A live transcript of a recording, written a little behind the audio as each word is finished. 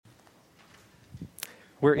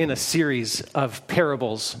We're in a series of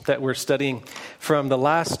parables that we're studying from the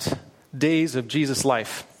last days of Jesus'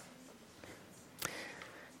 life.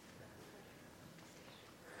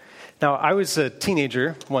 Now, I was a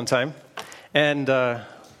teenager one time, and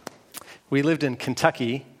we lived in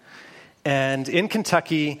Kentucky. And in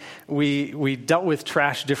Kentucky, we dealt with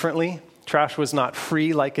trash differently. Trash was not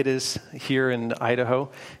free like it is here in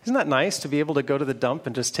Idaho. Isn't that nice to be able to go to the dump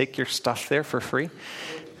and just take your stuff there for free?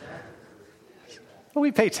 Well,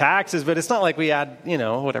 we pay taxes, but it's not like we add,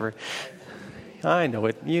 whatever. I know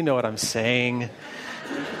it. You know what I'm saying.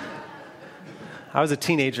 I was a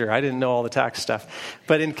teenager. I didn't know all the tax stuff.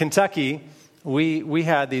 But in Kentucky, we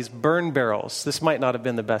had these burn barrels. This might not have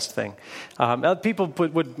been the best thing. People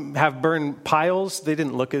would have burn piles. They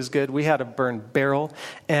didn't look as good. We had a burn barrel.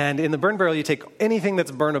 And in the burn barrel, you take anything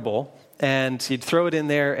that's burnable, and you'd throw it in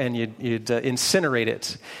there, and you'd incinerate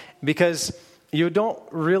it. Because you don't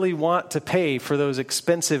really want to pay for those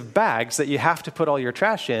expensive bags that you have to put all your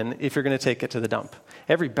trash in if you're going to take it to the dump.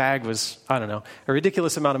 Every bag was, a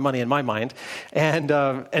ridiculous amount of money in my mind.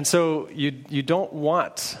 And so you don't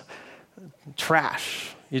want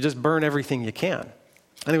trash. You just burn everything you can.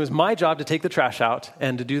 And it was my job to take the trash out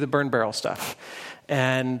and to do the burn barrel stuff.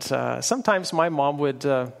 And sometimes my mom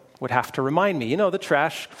would have to remind me, the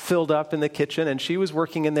trash filled up in the kitchen, and she was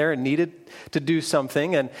working in there and needed to do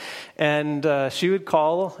something. And she would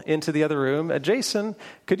call into the other room, Jason,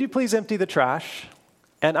 could you please empty the trash?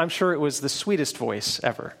 And I'm sure it was the sweetest voice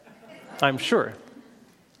ever. I'm sure.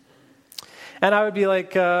 And I would be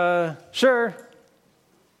like, sure.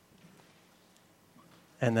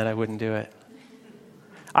 And then I wouldn't do it.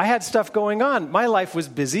 I had stuff going on. My life was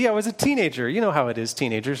busy. I was a teenager. You know how it is,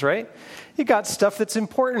 teenagers, right? You got stuff that's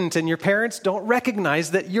important, and your parents don't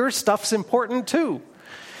recognize that your stuff's important too.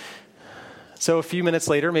 So a few minutes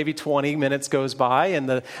later, maybe 20 minutes goes by, and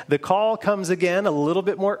the call comes again a little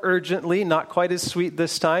bit more urgently, not quite as sweet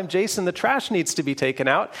this time. Jason, the trash needs to be taken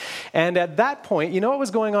out. And at that point, you know what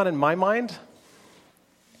was going on in my mind?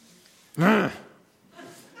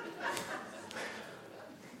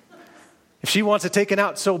 If she wants it taken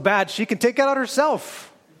out so bad, she can take it out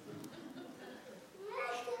herself.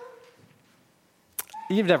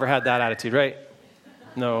 You've never had that attitude, right?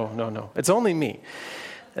 No. It's only me.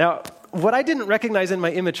 Now, what I didn't recognize in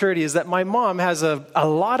my immaturity is that my mom has a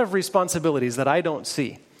lot of responsibilities that I don't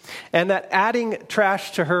see. And that adding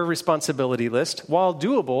trash to her responsibility list, while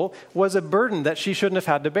doable, was a burden that she shouldn't have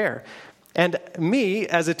had to bear. And me,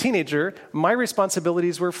 as a teenager, my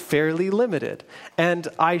responsibilities were fairly limited. And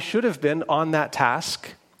I should have been on that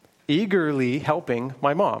task, eagerly helping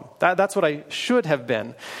my mom. That's what I should have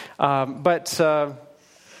been. But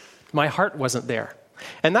my heart wasn't there.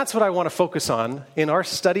 And that's what I want to focus on in our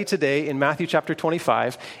study today in Matthew chapter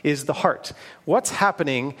 25, is the heart. What's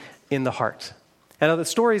happening in the heart? And the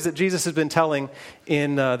stories that Jesus has been telling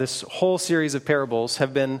in this whole series of parables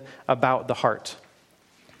have been about the heart.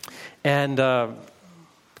 And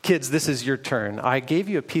kids, this is your turn. I gave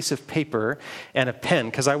you a piece of paper and a pen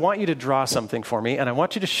because I want you to draw something for me, and I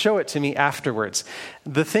want you to show it to me afterwards.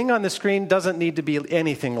 The thing on the screen doesn't need to be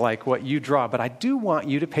anything like what you draw, but I do want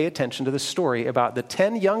you to pay attention to the story about the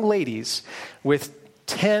 10 young ladies with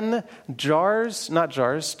 10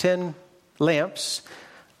 lamps,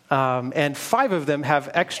 and 5 of them have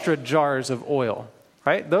extra jars of oil,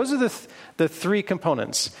 right? Those are the 3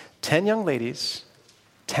 components. 10 young ladies,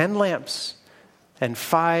 10 lamps, and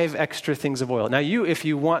 5 extra things of oil. Now you, if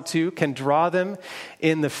you want to, can draw them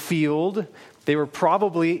in the field. They were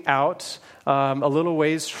probably out a little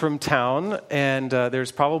ways from town, and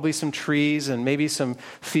there's probably some trees and maybe some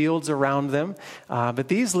fields around them. But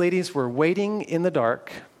these ladies were waiting in the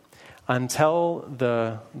dark until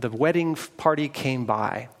the wedding party came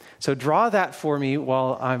by. So draw that for me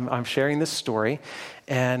while I'm sharing this story,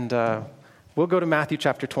 and we'll go to Matthew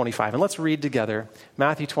chapter 25, and let's read together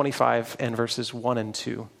Matthew 25 and verses 1 and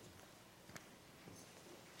 2.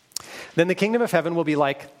 Then the kingdom of heaven will be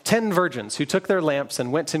like 10 virgins who took their lamps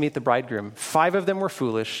and went to meet the bridegroom. 5 of them were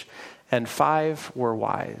foolish, and 5 were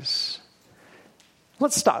wise.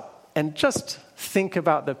 Let's stop and just think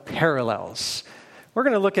about the parallels. We're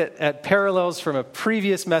going to look at parallels from a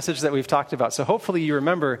previous message that we've talked about. So hopefully you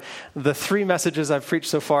remember the 3 messages I've preached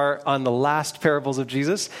so far on the last parables of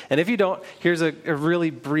Jesus. And if you don't, here's a really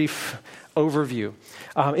brief overview.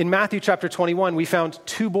 In Matthew chapter 21, we found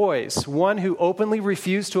two boys, one who openly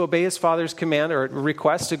refused to obey his father's command or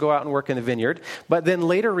request to go out and work in the vineyard, but then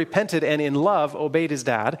later repented and in love obeyed his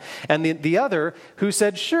dad, and the other who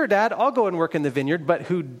said, sure, Dad, I'll go and work in the vineyard, but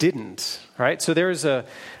who didn't, right? So there's a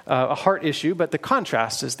heart issue, but the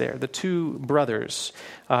contrast is there, the two brothers,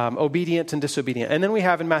 obedient and disobedient. And then we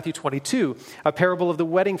have in Matthew 22, a parable of the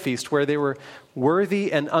wedding feast where they were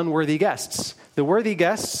worthy and unworthy guests. The worthy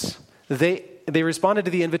guests, they responded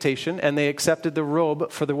to the invitation and they accepted the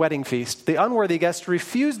robe for the wedding feast. The unworthy guests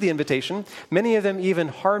refused the invitation, many of them even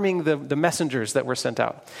harming the messengers that were sent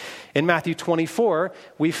out. In Matthew 24,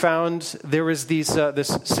 we found there was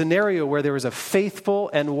this scenario where there was a faithful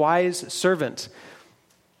and wise servant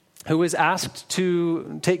who was asked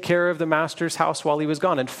to take care of the master's house while he was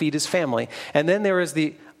gone and feed his family. And then there was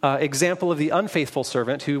the example of the unfaithful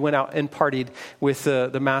servant who went out and partied with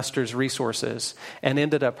the master's resources and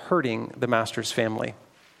ended up hurting the master's family.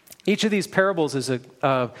 Each of these parables is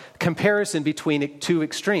a comparison between two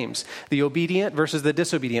extremes, the obedient versus the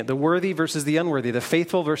disobedient, the worthy versus the unworthy, the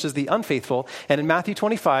faithful versus the unfaithful. And in Matthew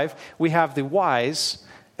 25, we have the wise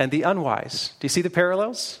and the unwise. Do you see the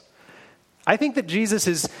parallels? I think that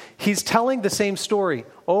Jesus he's telling the same story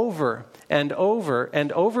over and over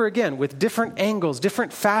and over again with different angles,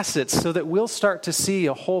 different facets, so that we'll start to see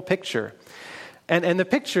a whole picture. And the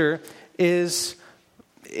picture is,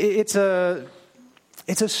 it's a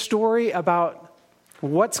story about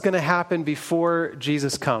what's going to happen before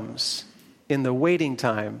Jesus comes in the waiting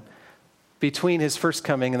time between his first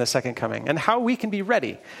coming and the second coming, and how we can be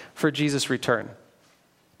ready for Jesus' return.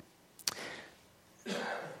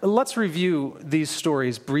 Let's review these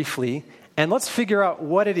stories briefly, and let's figure out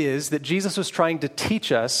what it is that Jesus was trying to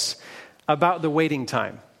teach us about the waiting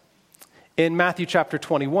time. In Matthew chapter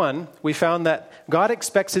 21, we found that God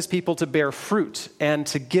expects his people to bear fruit and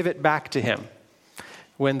to give it back to him.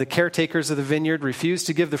 When the caretakers of the vineyard refused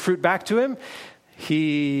to give the fruit back to him,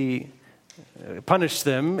 he punished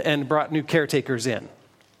them and brought new caretakers in.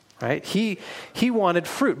 Right? He wanted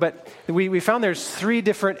fruit, but we found there's three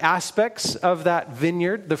different aspects of that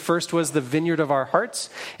vineyard. The first was the vineyard of our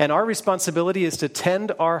hearts, and our responsibility is to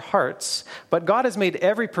tend our hearts, but God has made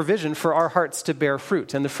every provision for our hearts to bear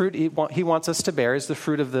fruit, and the fruit he wants us to bear is the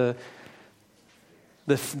fruit of the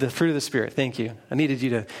fruit of the Spirit. Thank you. I needed you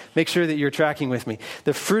to make sure that you're tracking with me.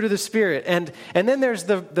 The fruit of the Spirit. And then there's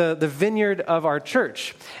the vineyard of our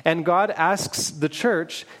church. And God asks the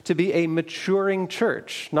church to be a maturing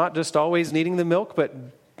church, not just always needing the milk, but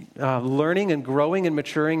learning and growing and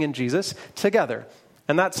maturing in Jesus together.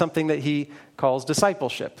 And that's something that he calls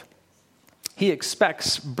discipleship. He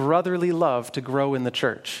expects brotherly love to grow in the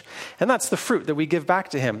church. And that's the fruit that we give back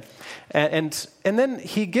to him. And then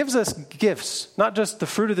he gives us gifts, not just the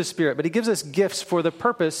fruit of the Spirit, but he gives us gifts for the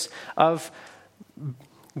purpose of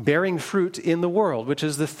bearing fruit in the world, which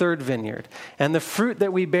is the third vineyard. And the fruit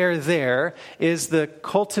that we bear there is the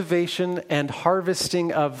cultivation and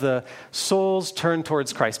harvesting of the souls turned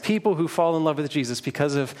towards Christ, people who fall in love with Jesus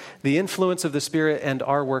because of the influence of the Spirit and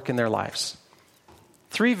our work in their lives.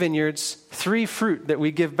 3 vineyards, 3 fruit that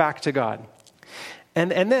we give back to God.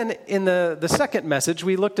 And then in the second message,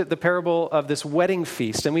 we looked at the parable of this wedding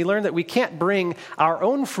feast, and we learned that we can't bring our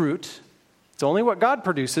own fruit. It's only what God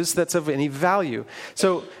produces that's of any value.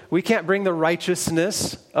 So we can't bring the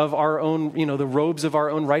righteousness of our own, the robes of our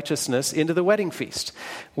own righteousness into the wedding feast.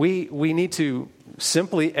 We need to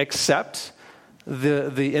simply accept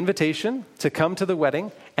the invitation to come to the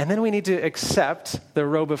wedding, and then we need to accept the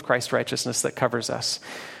robe of Christ's righteousness that covers us.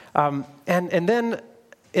 And then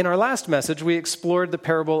in our last message, we explored the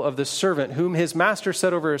parable of the servant whom his master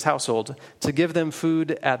set over his household to give them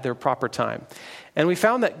food at their proper time. And we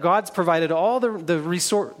found that God's provided all the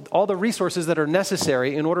resources that are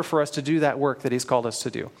necessary in order for us to do that work that he's called us to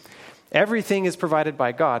do. Everything is provided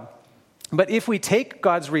by God. But if we take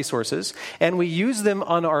God's resources and we use them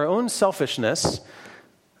on our own selfishness,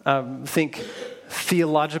 think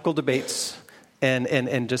theological debates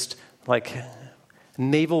and just like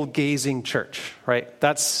navel-gazing church, right?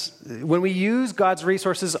 That's when we use God's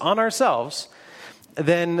resources on ourselves,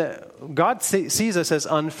 then God sees us as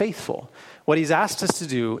unfaithful. What he's asked us to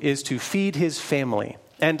do is to feed his family.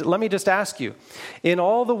 And let me just ask you, in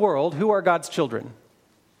all the world, who are God's children?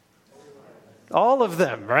 All of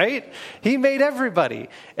them, right? He made everybody.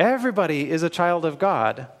 Everybody is a child of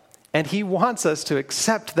God, and he wants us to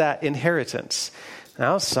accept that inheritance.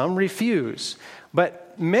 Now, some refuse,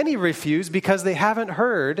 but many refuse because they haven't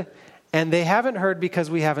heard, and they haven't heard because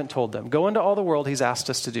we haven't told them. Go into all the world, he's asked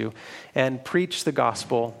us to do, and preach the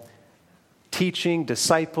gospel, teaching,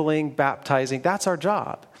 discipling, baptizing. That's our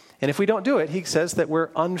job. And if we don't do it, he says that we're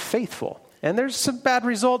unfaithful. And there's some bad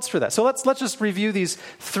results for that. So let's just review these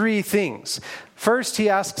three things. First, he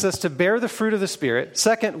asks us to bear the fruit of the Spirit.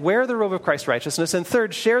 Second, wear the robe of Christ's righteousness. And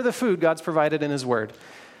third, share the food God's provided in his word.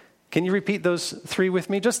 Can you repeat those three with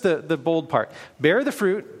me? Just the bold part. Bear the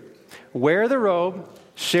fruit, wear the robe,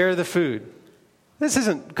 share the food. This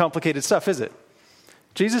isn't complicated stuff, is it?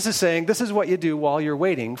 Jesus is saying, this is what you do while you're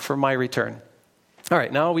waiting for my return. All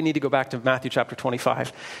right, now we need to go back to Matthew chapter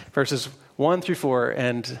 25, verses 1 through 4,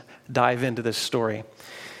 and dive into this story.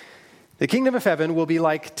 The kingdom of heaven will be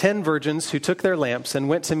like 10 virgins who took their lamps and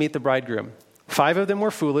went to meet the bridegroom. 5 of them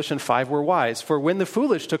were foolish and 5 were wise. For when the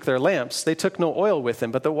foolish took their lamps, they took no oil with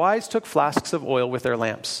them, but the wise took flasks of oil with their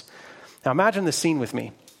lamps. Now imagine the scene with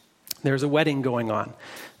me. There's a wedding going on.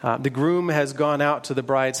 The groom has gone out to the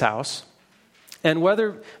bride's house. And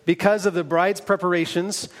whether because of the bride's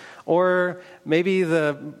preparations or maybe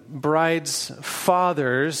the bride's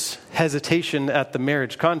father's hesitation at the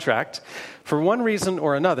marriage contract, for one reason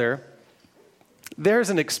or another, there's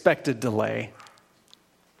an expected delay.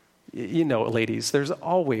 You know, ladies, there's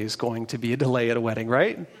always going to be a delay at a wedding,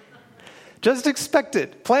 right? Just expect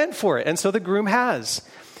it. Plan for it. And so the groom has.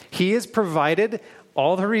 He has provided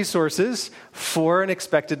all the resources for an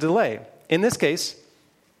expected delay. In this case,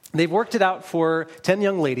 they've worked it out for 10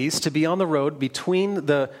 young ladies to be on the road between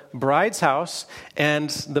the bride's house and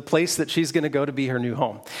the place that she's going to go to be her new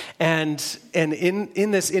home. And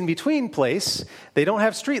in this in-between place, they don't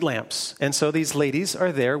have street lamps. And so these ladies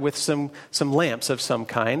are there with some lamps of some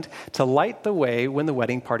kind to light the way when the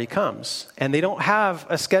wedding party comes. And they don't have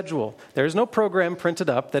a schedule. There's no program printed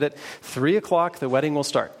up that at 3 o'clock the wedding will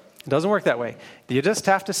start. It doesn't work that way. You just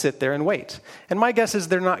have to sit there and wait. And my guess is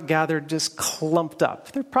they're not gathered just clumped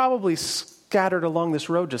up. They're probably scattered along this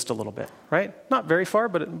road just a little bit, right? Not very far,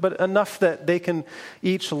 but enough that they can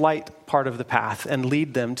each light part of the path and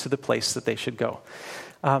lead them to the place that they should go.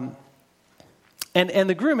 And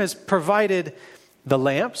the groom has provided the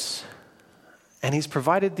lamps, and he's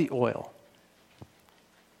provided the oil.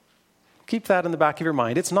 Keep that in the back of your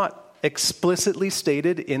mind. It's not explicitly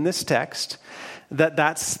stated in this text that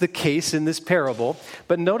that's the case in this parable.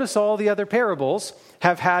 But notice all the other parables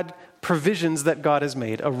have had provisions that God has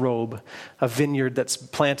made. A robe, a vineyard that's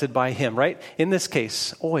planted by him, right? In this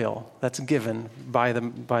case, oil that's given by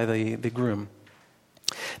the groom.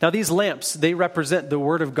 Now these lamps, they represent the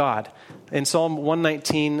word of God. In Psalm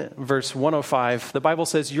 119, verse 105, the Bible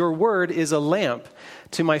says, "Your word is a lamp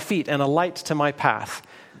to my feet and a light to my path."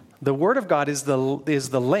 The word of God is the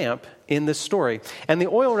lamp in this story. And the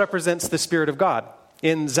oil represents the Spirit of God.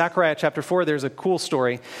 In Zechariah chapter 4, there's a cool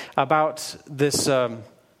story about this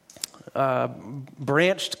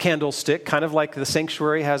branched candlestick, kind of like the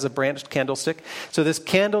sanctuary has a branched candlestick. So this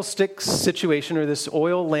candlestick situation, or this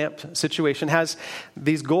oil lamp situation, has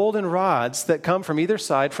these golden rods that come from either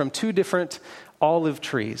side from 2 different olive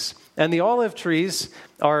trees. And the olive trees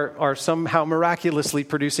are somehow miraculously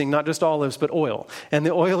producing not just olives, but oil. And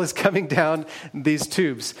the oil is coming down these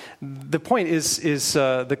tubes. The point is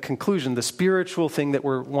the conclusion, the spiritual thing that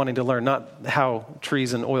we're wanting to learn, not how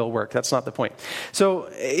trees and oil work. That's not the point. So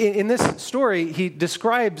in this story, he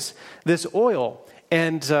describes this oil.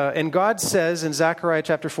 And God says in Zechariah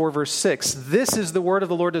chapter 4, verse 6, "This is the word of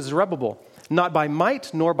the Lord to Zerubbabel. Not by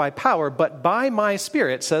might nor by power, but by my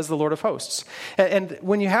Spirit, says the Lord of hosts." And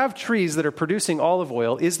when you have trees that are producing olive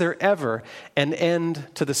oil, is there ever an end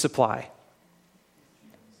to the supply?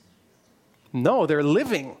 No, they're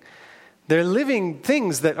living. They're living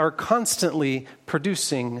things that are constantly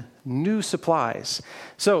producing new supplies.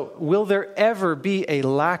 So will there ever be a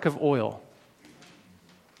lack of oil?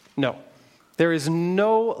 No. There is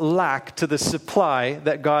no lack to the supply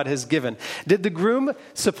that God has given. Did the groom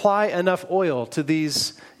supply enough oil to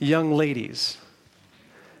these young ladies?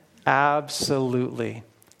 Absolutely.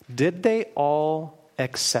 Did they all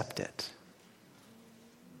accept it?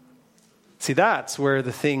 See, that's where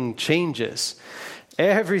the thing changes.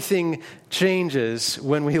 Everything changes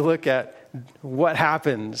when we look at what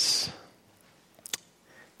happens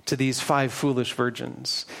to these 5 foolish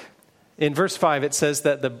virgins. In verse 5, it says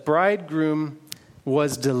that the bridegroom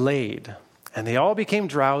was delayed, and they all became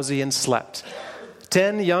drowsy and slept.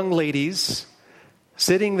 10 young ladies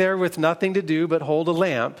sitting there with nothing to do but hold a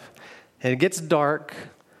lamp, and it gets dark.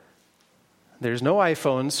 There's no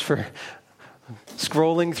iPhones for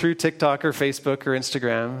scrolling through TikTok or Facebook or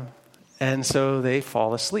Instagram, and so they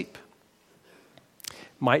fall asleep.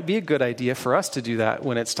 Might be a good idea for us to do that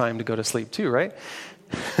when it's time to go to sleep too, right?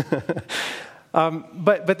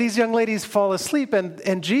 But these young ladies fall asleep,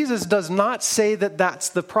 and Jesus does not say that that's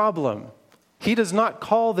the problem. He does not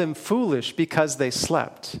call them foolish because they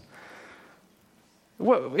slept.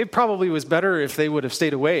 Well, it probably was better if they would have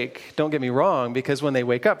stayed awake, don't get me wrong, because when they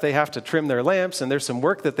wake up, they have to trim their lamps, and there's some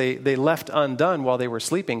work that they left undone while they were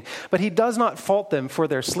sleeping. But he does not fault them for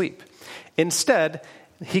their sleep. Instead,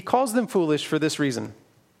 he calls them foolish for this reason.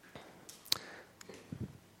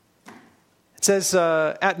 It says,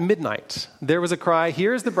 at midnight, there was a cry,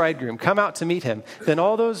 "Here is the bridegroom, come out to meet him." Then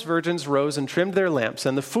all those virgins rose and trimmed their lamps,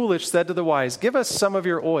 and the foolish said to the wise, "Give us some of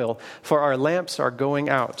your oil, for our lamps are going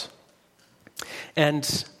out."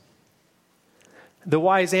 And the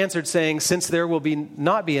wise answered, saying, "Since there will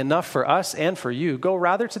not be enough for us and for you, go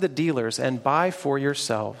rather to the dealers and buy for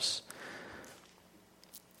yourselves."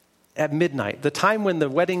 At midnight, the time when the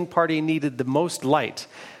wedding party needed the most light,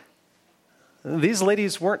 these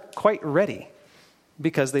ladies weren't quite ready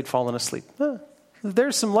because they'd fallen asleep.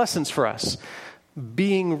 There's some lessons for us.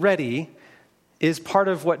 Being ready is part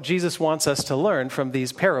of what Jesus wants us to learn from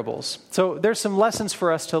these parables. So there's some lessons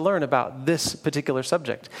for us to learn about this particular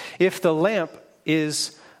subject. If the lamp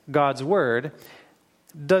is God's word,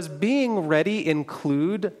 does being ready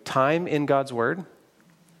include time in God's word?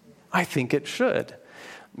 I think it should.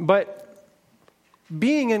 But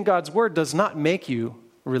being in God's word does not make you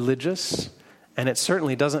religious, and it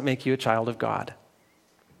certainly doesn't make you a child of God.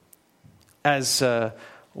 As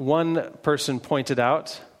one person pointed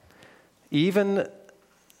out, even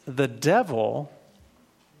the devil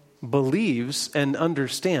believes and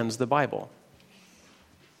understands the Bible.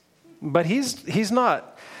 But he's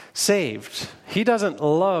not saved. He doesn't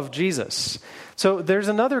love Jesus. So there's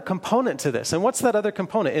another component to this. And what's that other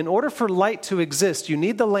component? In order for light to exist, you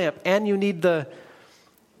need the lamp and you need the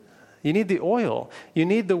oil. You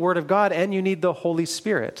need the Word of God and you need the Holy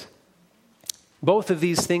Spirit. Both of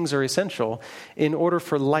these things are essential in order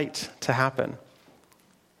for light to happen.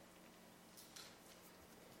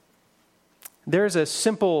 There's a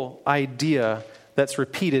simple idea that's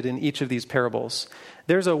repeated in each of these parables.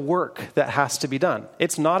 There's a work that has to be done.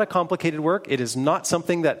 It's not a complicated work. It is not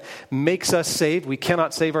something that makes us saved. We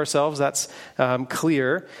cannot save ourselves. That's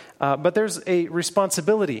clear. But there's a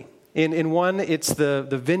responsibility. In one, it's the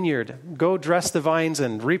vineyard. Go dress the vines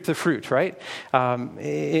and reap the fruit, right?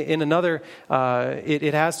 In another,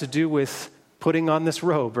 it has to do with putting on this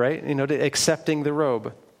robe, right? Accepting the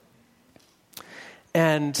robe.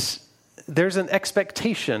 And there's an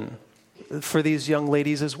expectation for these young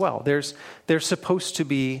ladies as well. They're supposed to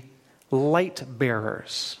be light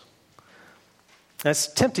bearers. It's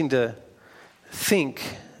tempting to think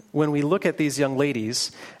when we look at these young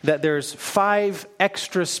ladies that there's 5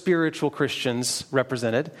 extra spiritual Christians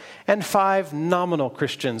represented and 5 nominal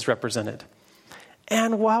Christians represented.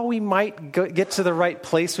 And while we might get to the right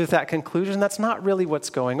place with that conclusion, that's not really what's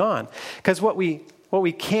going on. Because what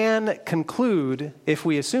we can conclude, if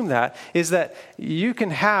we assume that, is that you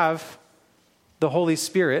can have the Holy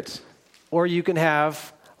Spirit, or you can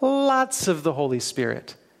have lots of the Holy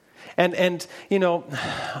Spirit. And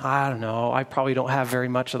I don't know, I probably don't have very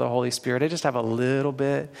much of the Holy Spirit. I just have a little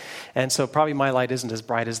bit. And so probably my light isn't as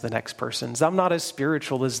bright as the next person's. I'm not as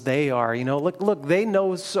spiritual as they are. Look, they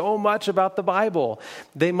know so much about the Bible.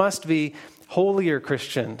 They must be holier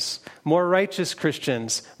Christians, more righteous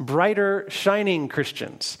Christians, brighter, shining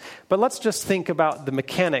Christians. But let's just think about the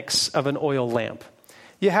mechanics of an oil lamp.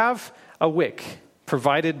 You have a wick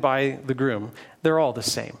provided by the groom. They're all the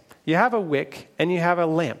same. You have a wick and you have a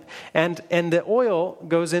lamp. And the oil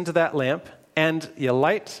goes into that lamp and you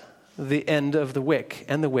light the end of the wick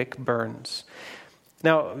and the wick burns.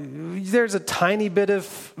 Now, there's a tiny bit of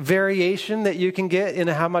variation that you can get in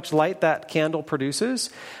how much light that candle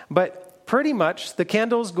produces, but pretty much the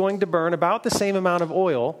candle's going to burn about the same amount of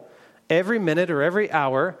oil every minute or every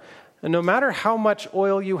hour, no matter how much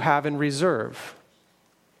oil you have in reserve.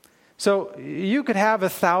 So you could have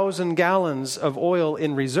 1,000 gallons of oil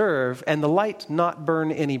in reserve and the light not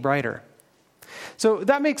burn any brighter. So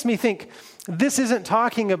that makes me think this isn't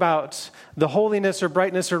talking about the holiness or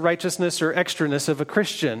brightness or righteousness or extraness of a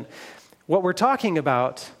Christian. What we're talking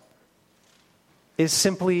about is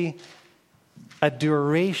simply a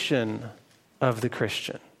duration of the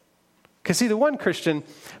Christian. Because see, the one Christian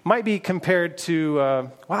might be compared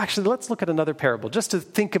to, let's look at another parable, just to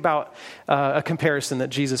think about a comparison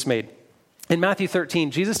that Jesus made. In Matthew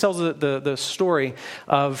 13, Jesus tells the story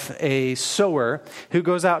of a sower who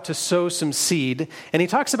goes out to sow some seed, and he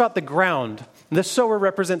talks about the ground. The sower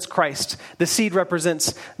represents Christ. The seed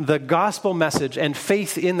represents the gospel message and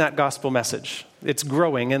faith in that gospel message. It's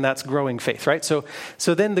growing, and that's growing faith, right? So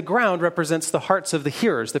then the ground represents the hearts of the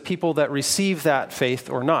hearers, the people that receive that faith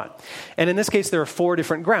or not. And in this case, there are 4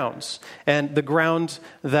 different grounds. And the ground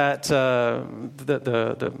that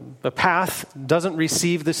the path doesn't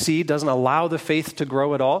receive the seed, doesn't allow the faith to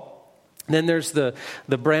grow at all. Then there's the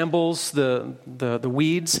brambles, the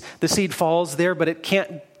weeds. The seed falls there, but it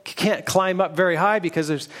can't climb up very high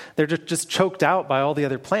because they're just choked out by all the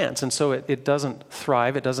other plants. And so it doesn't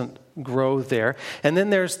thrive. It doesn't grow there. And then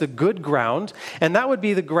there's the good ground. And that would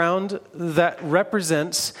be the ground that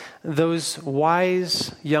represents those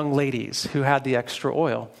wise young ladies who had the extra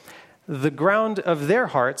oil. The ground of their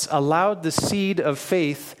hearts allowed the seed of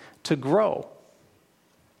faith to grow.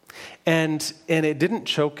 And it didn't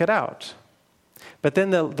choke it out. But then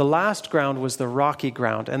the last ground was the rocky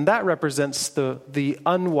ground, and that represents the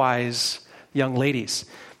unwise young ladies.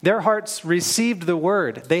 Their hearts received the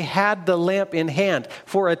word. They had the lamp in hand.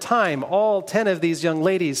 For a time, all 10 of these young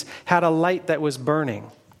ladies had a light that was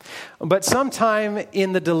burning. But sometime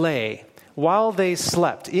in the delay, while they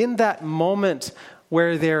slept, in that moment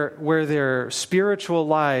where their spiritual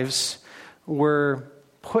lives were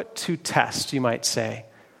put to test, you might say,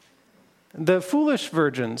 the foolish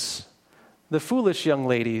virgins, the foolish young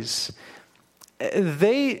ladies,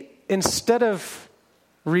 they, instead of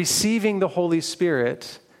receiving the Holy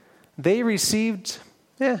Spirit, they received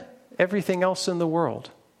everything else in the world,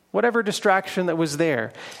 whatever distraction that was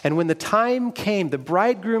there. And when the time came, the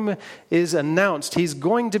bridegroom is announced, he's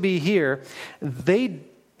going to be here, they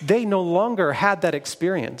no longer had that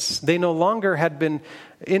experience. They no longer had been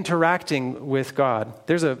interacting with God.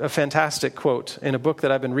 There's a fantastic quote in a book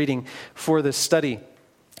that I've been reading for this study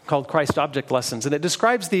called Christ Object Lessons. And it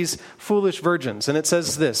describes these foolish virgins. And it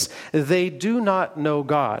says this: they do not know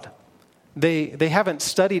God. They haven't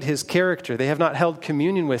studied his character. They have not held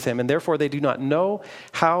communion with him. And therefore they do not know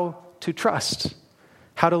how to trust,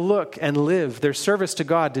 how to look and live. Their service to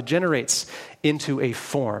God degenerates into a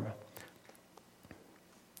form.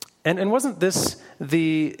 And wasn't this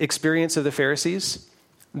the experience of the Pharisees?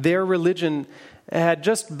 Their religion had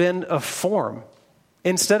just been a form.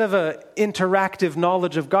 Instead of an interactive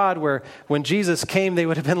knowledge of God where when Jesus came, they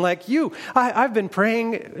would have been like, I've been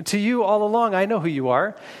praying to you all along. I know who you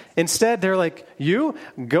are. Instead, they're like, you,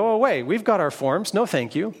 go away. We've got our forms. No,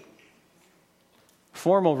 thank you.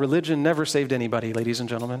 Formal religion never saved anybody, ladies and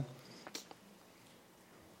gentlemen.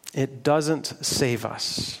 It doesn't save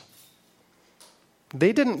us.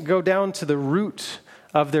 They didn't go down to the root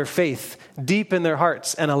of their faith, deep in their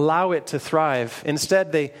hearts, and allow it to thrive.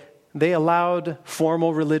 Instead, they allowed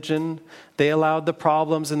formal religion. They allowed the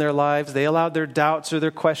problems in their lives. They allowed their doubts or their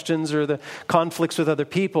questions or the conflicts with other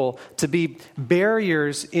people to be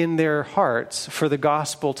barriers in their hearts for the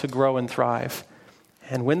gospel to grow and thrive.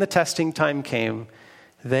 And when the testing time came,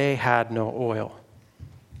 they had no oil.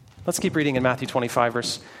 Let's keep reading in Matthew 25,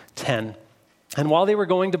 verse 10. And while they were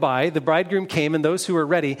going to buy, the bridegroom came, and those who were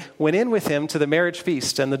ready went in with him to the marriage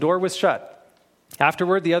feast, and the door was shut.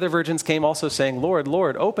 Afterward, the other virgins came also, saying, Lord,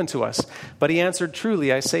 Lord, open to us. But he answered,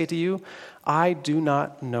 truly, I say to you, I do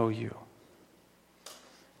not know you.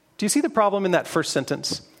 Do you see the problem in that first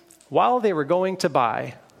sentence? While they were going to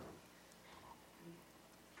buy.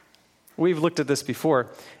 We've looked at this before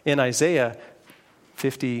in Isaiah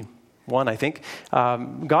 51, I think.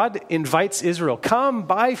 God invites Israel, come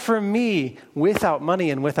buy from me without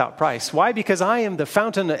money and without price. Why? Because I am the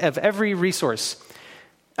fountain of every resource.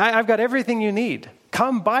 I've got everything you need.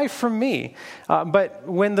 Come buy from me. But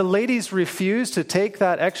when the ladies refused to take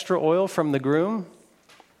that extra oil from the groom,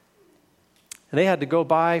 they had to go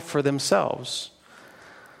buy for themselves.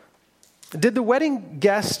 Did the wedding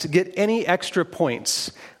guest get any extra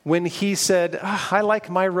points when he said, I like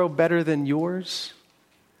my robe better than yours?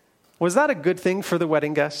 Was that a good thing for the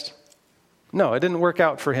wedding guest? No, it didn't work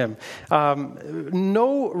out for him.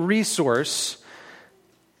 No resource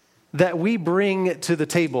that we bring to the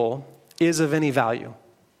table is of any value.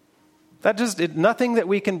 Nothing that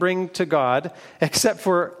we can bring to God except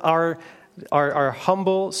for our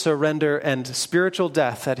humble surrender and spiritual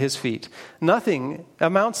death at his feet. Nothing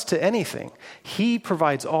amounts to anything. He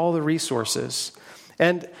provides all the resources.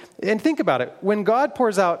 And think about it. When God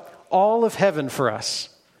pours out all of heaven for us,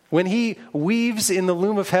 when he weaves in the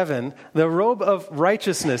loom of heaven the robe of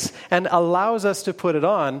righteousness and allows us to put it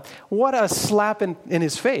on, what a slap in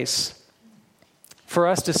his face for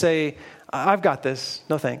us to say, I've got this,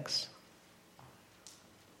 no thanks.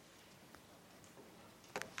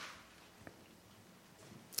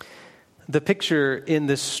 The picture in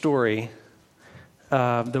this story,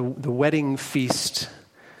 the wedding feast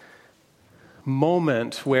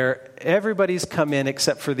moment where everybody's come in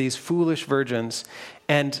except for these foolish virgins,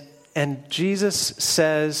 and Jesus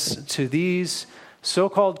says to these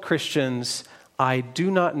so-called Christians, I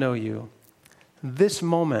do not know you. This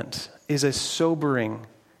moment is a sobering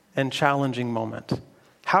and challenging moment.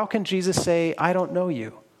 How can Jesus say, I don't know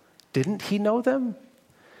you? Didn't he know them?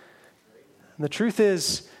 And the truth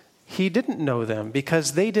is, he didn't know them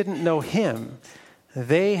because they didn't know him.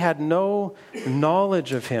 They had no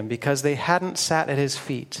knowledge of him because they hadn't sat at his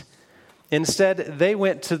feet. Instead, they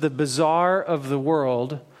went to the bazaar of the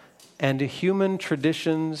world and to human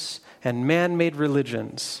traditions and man-made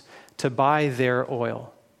religions to buy their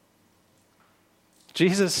oil.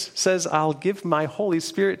 Jesus says, I'll give my Holy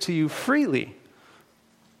Spirit to you freely.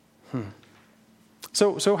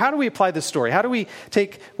 So how do we apply this story? How do we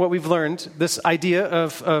take what we've learned, this idea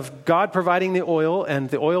of God providing the oil and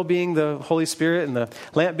the oil being the Holy Spirit and the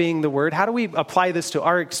lamp being the Word? How do we apply this to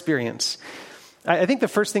our experience? I think the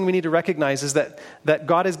first thing we need to recognize is that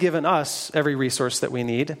God has given us every resource that we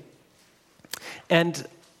need. And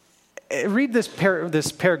read this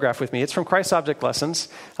paragraph with me. It's from Christ's Object Lessons,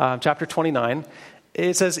 chapter 29.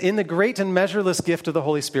 It says, in the great and measureless gift of the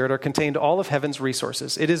Holy Spirit are contained all of heaven's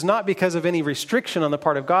resources. It is not because of any restriction on the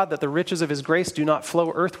part of God that the riches of his grace do not flow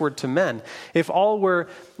earthward to men. If all were,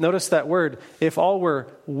 notice that word, if all were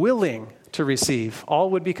willing to receive,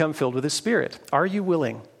 all would become filled with his Spirit. Are you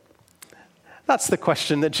willing? That's the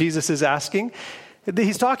question that Jesus is asking.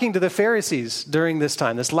 He's talking to the Pharisees during this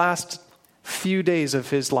time, this last few days of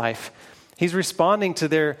his life. He's responding to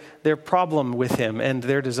their problem with him and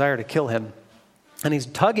their desire to kill him. And he's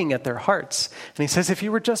tugging at their hearts. And he says, if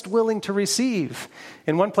you were just willing to receive.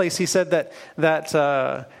 In one place he said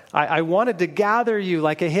that I wanted to gather you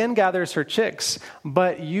like a hen gathers her chicks,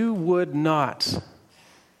 but you would not.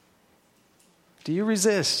 Do you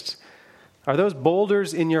resist? Are those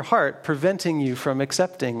boulders in your heart preventing you from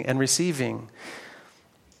accepting and receiving?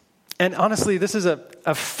 And honestly, this is a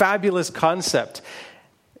fabulous concept.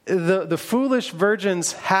 The foolish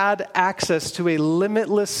virgins had access to a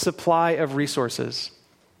limitless supply of resources.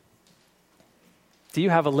 Do you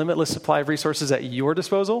have a limitless supply of resources at your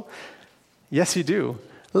disposal? Yes, you do.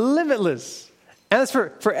 Limitless. And that's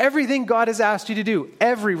for everything God has asked you to do,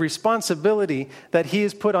 every responsibility that he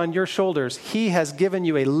has put on your shoulders, he has given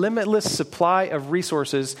you a limitless supply of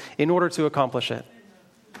resources in order to accomplish it.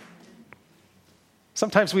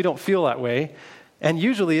 Sometimes we don't feel that way, and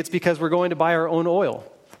usually it's because we're going to buy our own oil.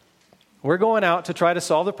 We're going out to try to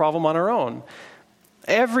solve the problem on our own.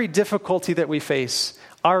 Every difficulty that we face,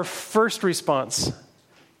 our first response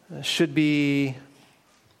should be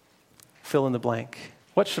fill in the blank.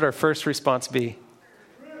 What should our first response be?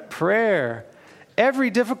 Prayer.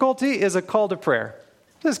 Every difficulty is a call to prayer.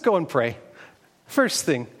 Just go and pray. First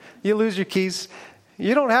thing, you lose your keys.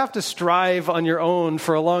 You don't have to strive on your own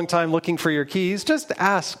for a long time looking for your keys. Just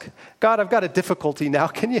ask, God, I've got a difficulty now.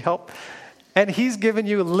 Can you help? And he's given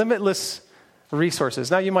you limitless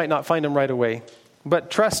resources. Now, you might not find them right away,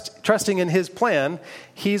 but trusting in his plan,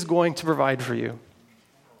 he's going to provide for you.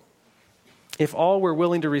 If all were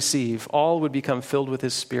willing to receive, all would become filled with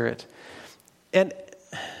his Spirit. And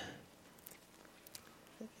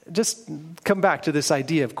just come back to this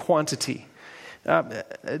idea of quantity.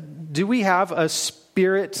 Do we have a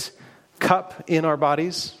Spirit cup in our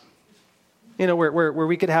bodies? You know, where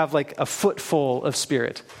we could have like a foot full of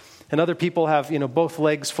Spirit. And other people have, both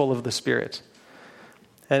legs full of the Spirit.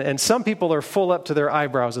 And some people are full up to their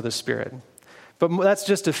eyebrows of the Spirit. But that's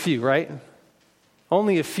just a few, right?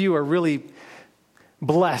 Only a few are really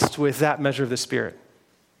blessed with that measure of the Spirit.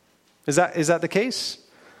 Is that the case?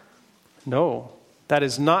 No. That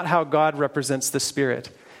is not how God represents the Spirit.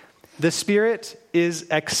 The Spirit is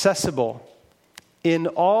accessible in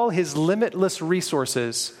all his limitless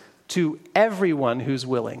resources to everyone who's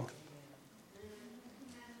willing.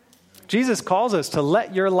 Jesus calls us to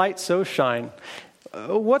let your light so shine.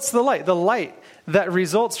 What's the light? The light that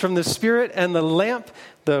results from the Spirit and the lamp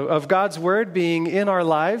of God's Word being in our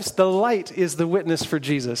lives. The light is the witness for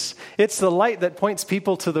Jesus. It's the light that points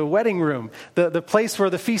people to the wedding room, the place where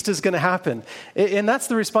the feast is going to happen. And that's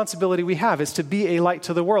the responsibility we have, is to be a light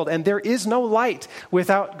to the world. And there is no light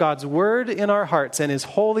without God's Word in our hearts and his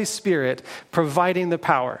Holy Spirit providing the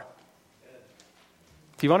power.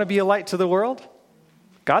 If you want to be a light to the world,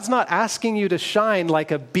 God's not asking you to shine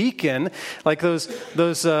like a beacon, like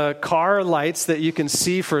those car lights that you can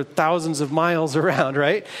see for thousands of miles around,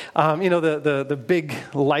 right? The big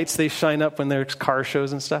lights they shine up when there's car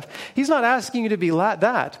shows and stuff. He's not asking you to be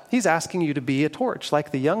that. He's asking you to be a torch,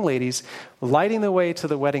 like the young ladies lighting the way to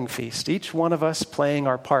the wedding feast, each one of us playing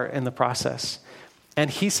our part in the process.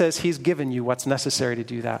 And he says he's given you what's necessary to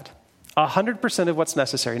do that. 100% of what's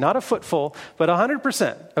necessary. Not a footful, but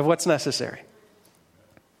 100% of what's necessary.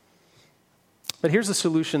 But here's the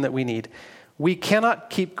solution that we need. We cannot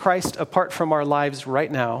keep Christ apart from our lives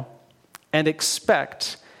right now and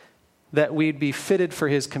expect that we'd be fitted for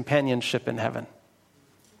his companionship in heaven.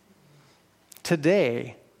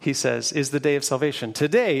 Today, he says, is the day of salvation.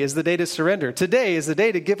 Today is the day to surrender. Today is the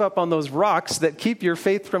day to give up on those rocks that keep your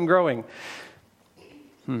faith from growing.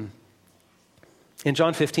 In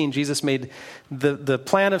John 15, Jesus made the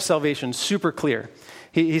plan of salvation super clear.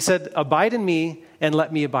 He said, abide in me and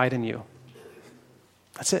let me abide in you.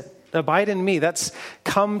 That's it. Abide in me. That's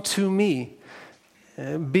come to me.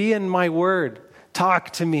 Be in my word. Talk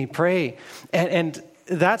to me. Pray. And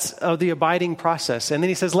that's the abiding process. And then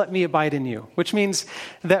he says, let me abide in you, which means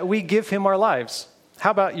that we give him our lives.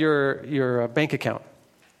 How about your bank account?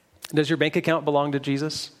 Does your bank account belong to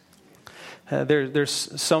Jesus?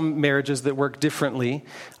 There's some marriages that work differently.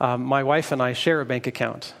 My wife and I share a bank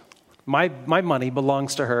account. My money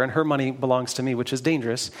belongs to her, and her money belongs to me, which is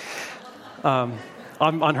dangerous on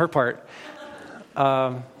her part.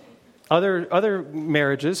 Other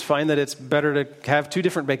marriages find that it's better to have two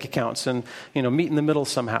different bank accounts and meet in the middle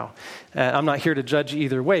somehow. I'm not here to judge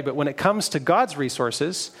either way, but when it comes to God's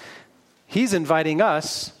resources, he's inviting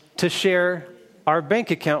us to share our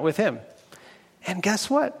bank account with him. And guess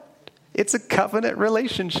what? It's a covenant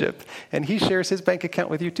relationship, and he shares his bank account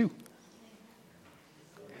with you too.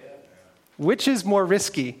 Which is more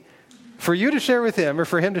risky, for you to share with him or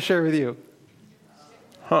for him to share with you?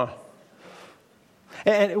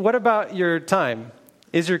 And what about your time?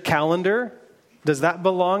 Is your calendar, does that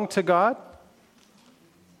belong to God?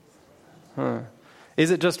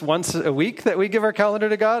 Is it just once a week that we give our calendar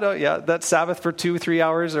to God? Oh yeah, that's Sabbath for 2-3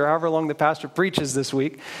 hours or however long the pastor preaches this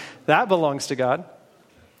week. That belongs to God.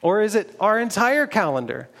 Or is it our entire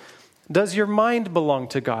calendar? Does your mind belong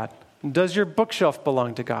to God? Does your bookshelf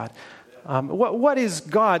belong to God? What is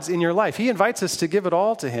God's in your life? He invites us to give it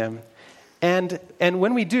all to him. And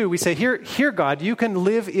when we do, we say, here, God, you can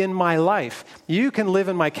live in my life. You can live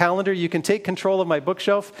in my calendar. You can take control of my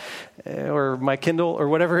bookshelf or my Kindle or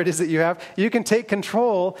whatever it is that you have. You can take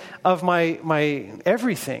control of my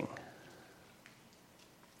everything.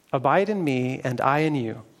 Abide in me and I in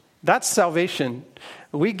you. That's salvation.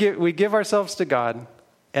 We give ourselves to God,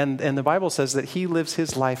 and the Bible says that he lives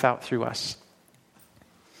his life out through us.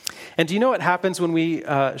 And do you know what happens when we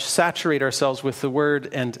saturate ourselves with the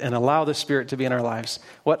Word and allow the Spirit to be in our lives?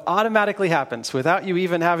 What automatically happens without you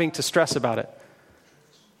even having to stress about it?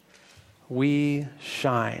 We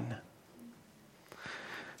shine.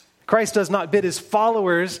 Christ does not bid his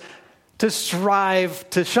followers to strive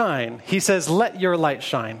to shine. He says, let your light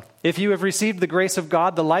shine. If you have received the grace of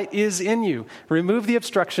God, the light is in you. Remove the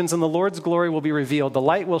obstructions and the Lord's glory will be revealed. The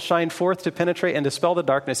light will shine forth to penetrate and dispel the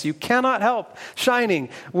darkness. You cannot help shining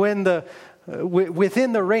when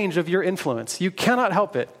within the range of your influence. You cannot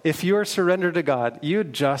help it. If you're surrendered to God, you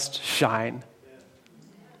just shine.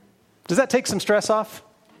 Does that take some stress off?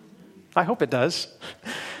 I hope it does.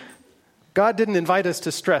 God didn't invite us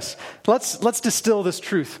to stress. Let's distill this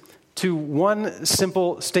truth to one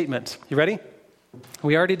simple statement. You ready?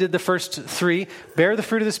 We already did the first three. Bear the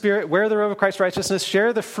fruit of the Spirit, wear the robe of Christ's righteousness,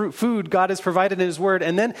 share the food God has provided in his word,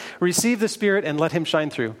 and then receive the Spirit and let him shine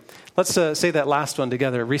through. Let's say that last one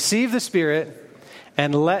together. Receive the Spirit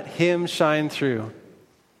and let him shine through.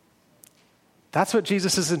 That's what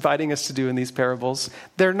Jesus is inviting us to do in these parables.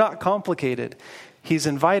 They're not complicated. He's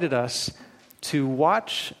invited us to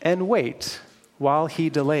watch and wait while he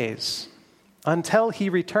delays. Until he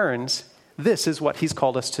returns, this is what he's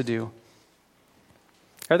called us to do.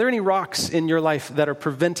 Are there any rocks in your life that are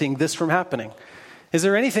preventing this from happening? Is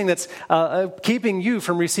there anything that's keeping you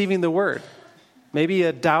from receiving the word? Maybe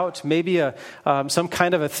a doubt, maybe some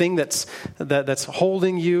kind of a thing that's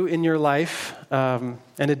holding you in your life, an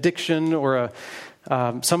addiction or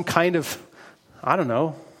some kind of, I don't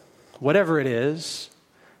know, whatever it is.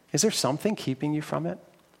 Is there something keeping you from it?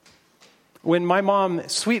 When my mom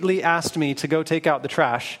sweetly asked me to go take out the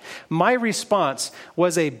trash, my response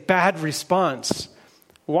was a bad response.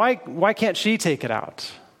 Why can't she take it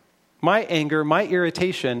out? My anger, my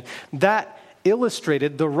irritation, that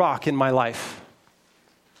illustrated the rock in my life.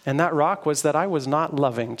 And that rock was that I was not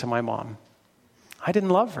loving to my mom. I didn't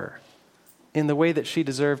love her in the way that she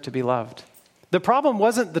deserved to be loved. The problem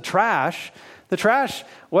wasn't the trash. The trash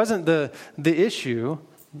wasn't the issue.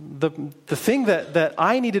 The thing that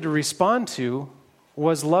I needed to respond to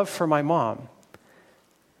was love for my mom.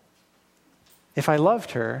 If I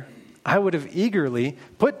loved her, I would have eagerly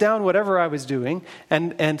put down whatever I was doing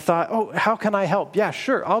and thought, oh, how can I help? Yeah,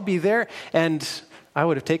 sure, I'll be there. And I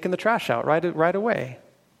would have taken the trash out right away.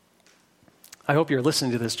 I hope you're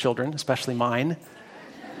listening to this, children, especially mine.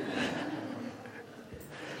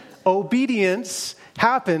 Obedience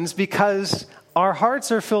happens because our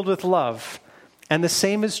hearts are filled with love. And the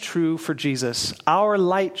same is true for Jesus. Our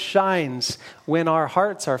light shines when our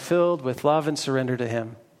hearts are filled with love and surrender to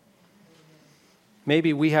him.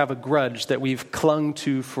 Maybe we have a grudge that we've clung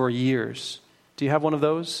to for years. Do you have one of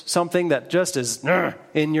those? Something that just is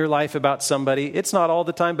in your life about somebody. It's not all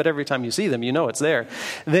the time, but every time you see them, you know it's there.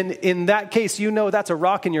 Then in that case, you know that's a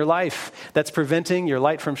rock in your life that's preventing your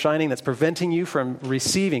light from shining, that's preventing you from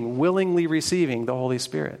willingly receiving the Holy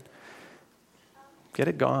Spirit. Get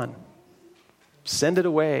it gone. Send it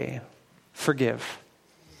away. Forgive.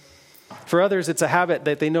 For others, it's a habit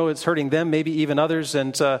that they know it's hurting them, maybe even others,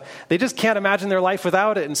 and they just can't imagine their life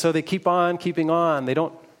without it, and so they keep on keeping on. They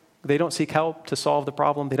don't seek help to solve the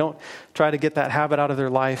problem. They don't try to get that habit out of their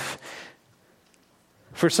life.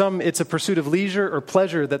 For some, it's a pursuit of leisure or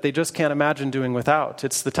pleasure that they just can't imagine doing without.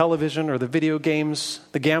 It's the television or the video games,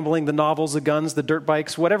 the gambling, the novels, the guns, the dirt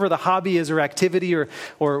bikes, whatever the hobby is or activity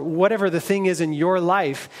or whatever the thing is in your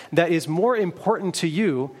life that is more important to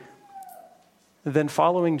you than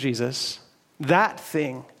following Jesus. That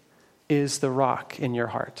thing is the rock in your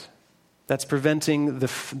heart that's preventing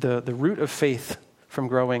the root of faith from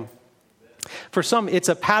growing. For some, it's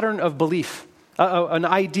a pattern of belief, an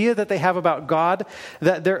idea that they have about God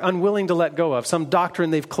that they're unwilling to let go of, some doctrine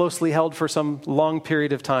they've closely held for some long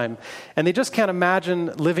period of time. And they just can't imagine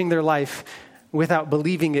living their life without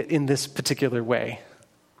believing it in this particular way.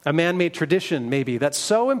 A man-made tradition, maybe, that's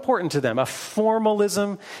so important to them, a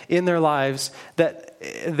formalism in their lives that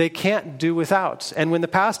they can't do without. And when the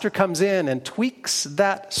pastor comes in and tweaks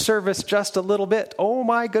that service just a little bit, oh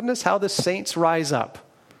my goodness, how the saints rise up.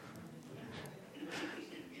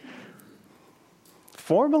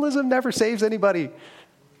 Formalism never saves anybody,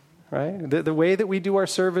 right? The way that we do our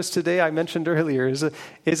service today, I mentioned earlier,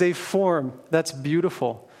 is a form that's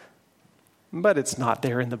beautiful, but it's not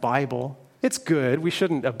there in the Bible. It's good. We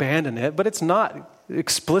shouldn't abandon it, but it's not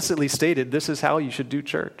explicitly stated this is how you should do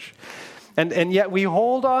church. And yet we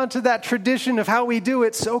hold on to that tradition of how we do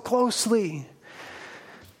it so closely.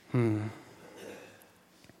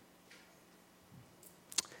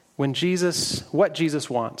 What Jesus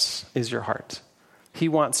wants is your heart. He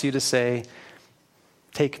wants you to say,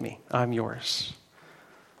 take me, I'm yours.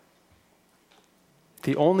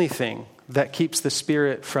 The only thing that keeps the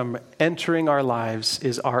Spirit from entering our lives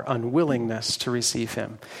is our unwillingness to receive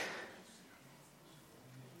Him.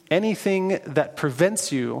 Anything that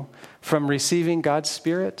prevents you from receiving God's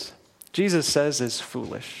Spirit, Jesus says, is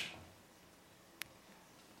foolish.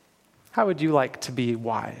 How would you like to be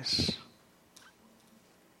wise?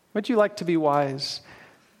 Would you like to be wise?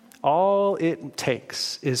 All it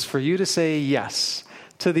takes is for you to say yes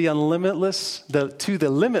to the limitless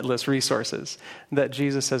resources that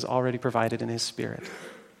Jesus has already provided in His Spirit.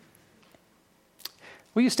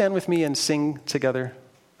 Will you stand with me and sing together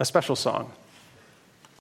a special song?